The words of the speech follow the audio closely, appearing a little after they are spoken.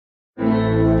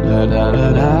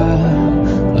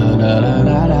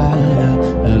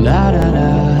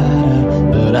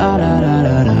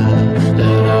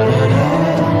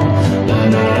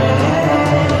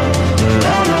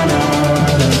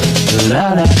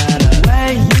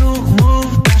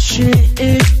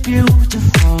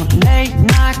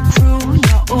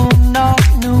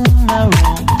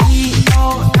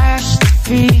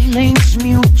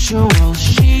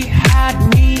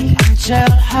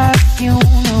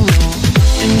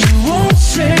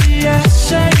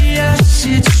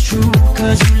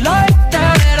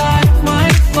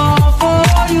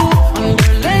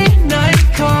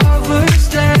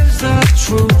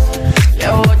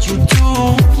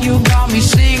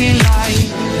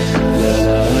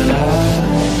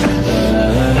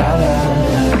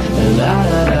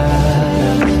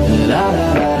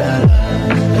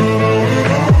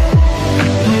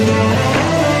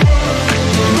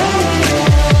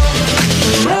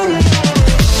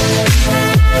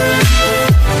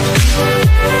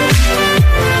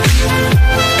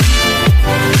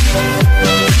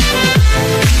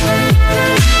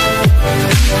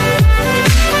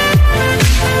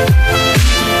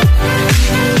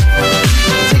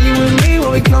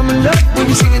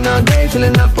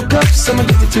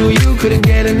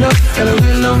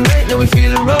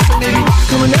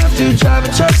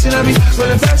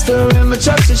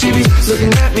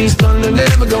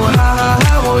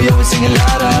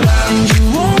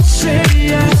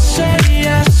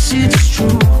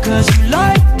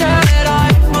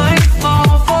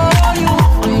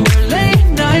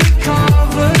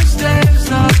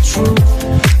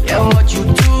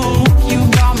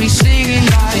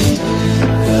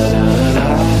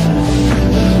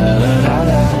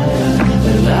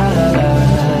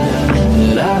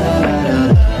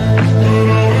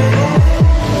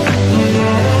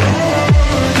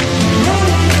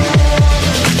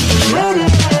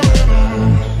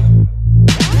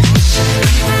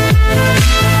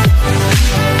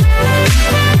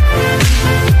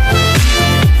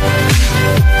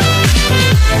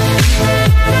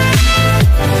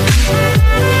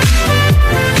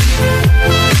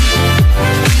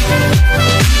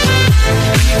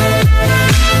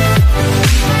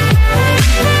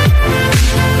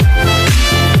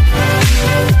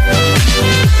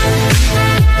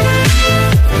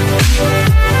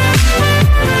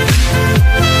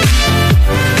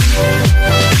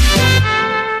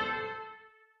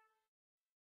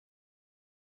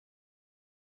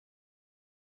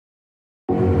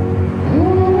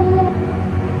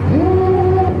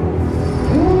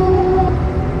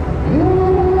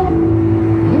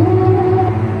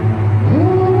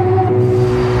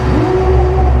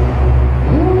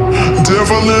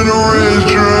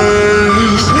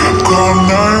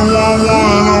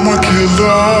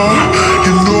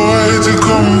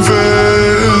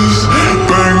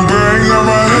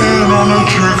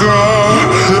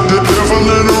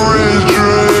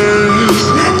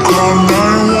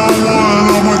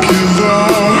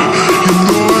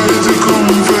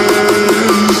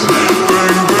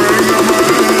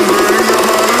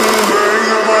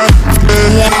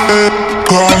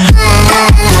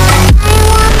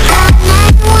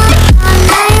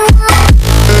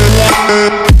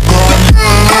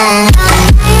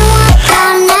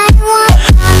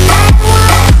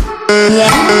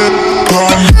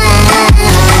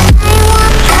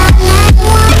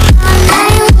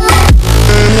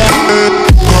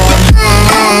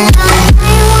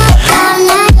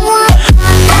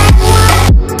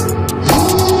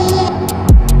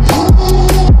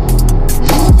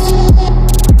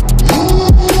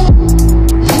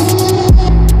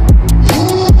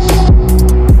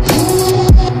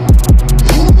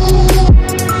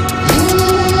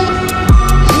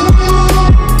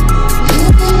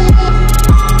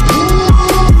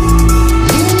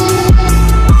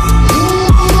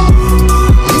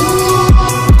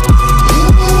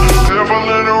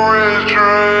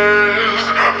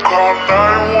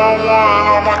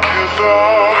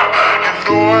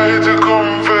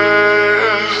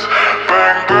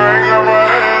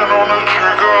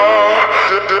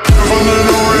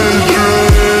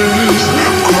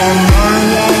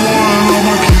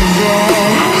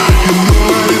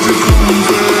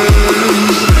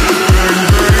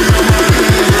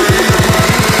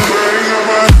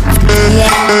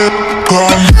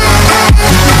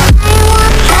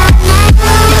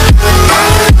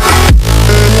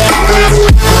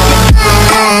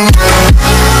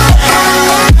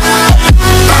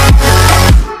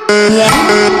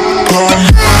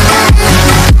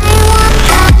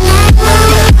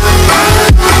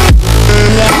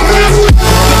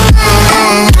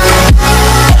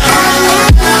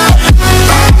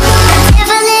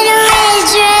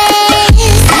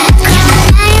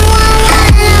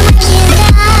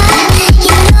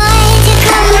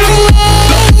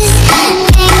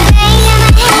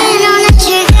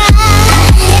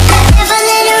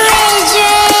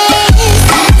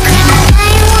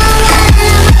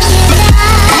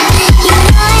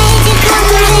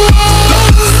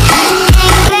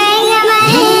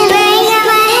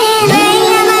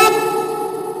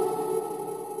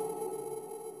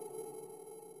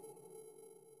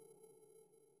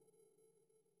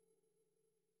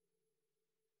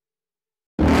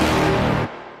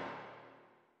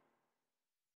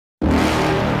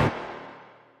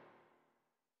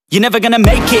You're never gonna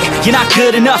make it, you're not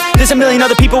good enough. There's a million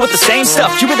other people with the same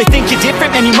stuff. You really think you're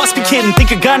different? Man, you must be kidding.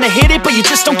 Think you're gonna hit it, but you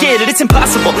just don't get it. It's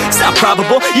impossible, it's not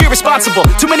probable, you're irresponsible.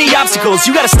 Too many obstacles,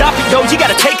 you gotta stop it, yo. You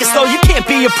gotta take it slow, you can't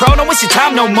be a pro. Don't waste your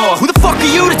time no more. Who the fuck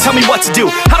are you to tell me what to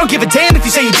do? I don't give a damn if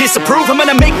you say you disapprove. I'm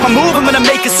gonna make my move, I'm gonna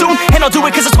make it soon. And I'll do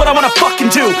it cause it's what I wanna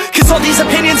fucking do. Cause all these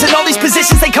opinions and all these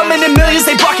positions, they come in millions,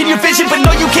 they blocking your vision. But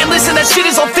no, you can't listen, that shit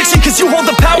is all fiction. Cause you hold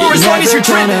the power as long as you're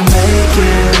dreaming.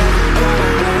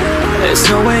 There's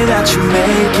no way that you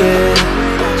make it.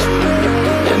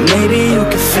 And maybe you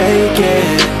can fake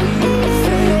it,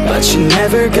 but you're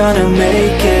never gonna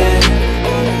make it.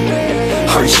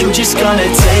 Are you just gonna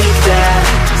take that?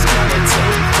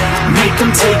 Make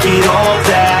them take it all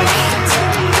back.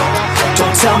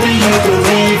 Don't tell me you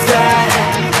believe that.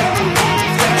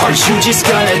 Are you just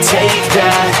gonna take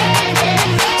that?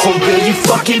 Or will you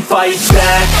fucking fight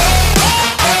back?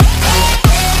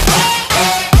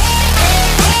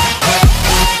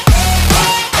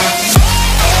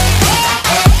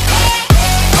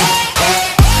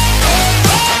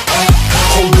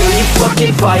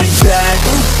 Fucking fight back.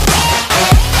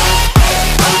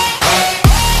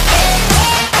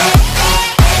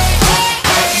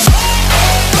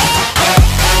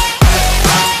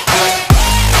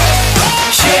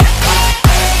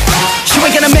 You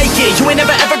ain't gonna make it, you ain't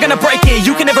never ever gonna break it.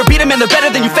 You can never beat them and they're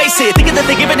better than you face it. Thinking that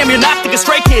they give a damn, you're not thinking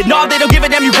straight, kid. No, they don't give a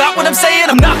damn, you got what I'm saying?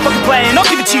 I'm not fucking playing, I'll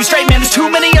give it to you straight, man. There's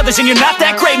too many others and you're not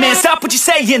that great, man. Stop what you're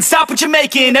saying, stop what you're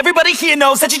making. Everybody here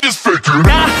knows that you just faking.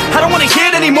 Nah, I don't wanna hear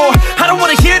it anymore, I don't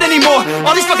wanna hear it anymore.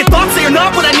 All these fucking thoughts, they are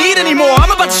not what I need anymore.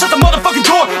 I'm about to shut the motherfucking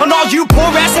door on all you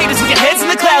poor ass haters with your heads in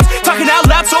the clouds, talking out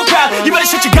loud so proud. You better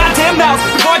shut your goddamn mouth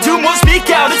before I do more, speak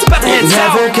out. It's about to head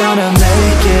south. You're never gonna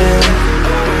make it.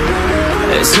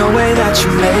 There's no way that you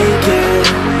make it.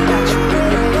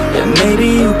 And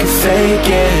maybe you can fake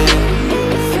it,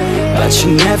 but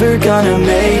you're never gonna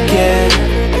make it.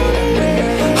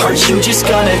 Are you just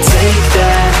gonna take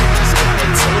that?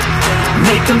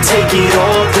 Make them take it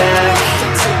all back.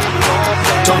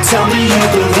 Don't tell me you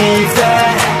believe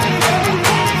that.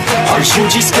 Are you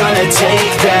just gonna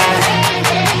take that?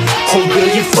 Or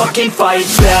will you fucking fight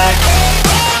back?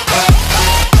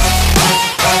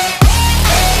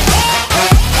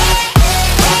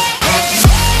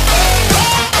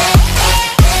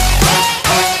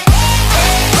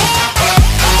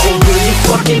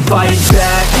 Fight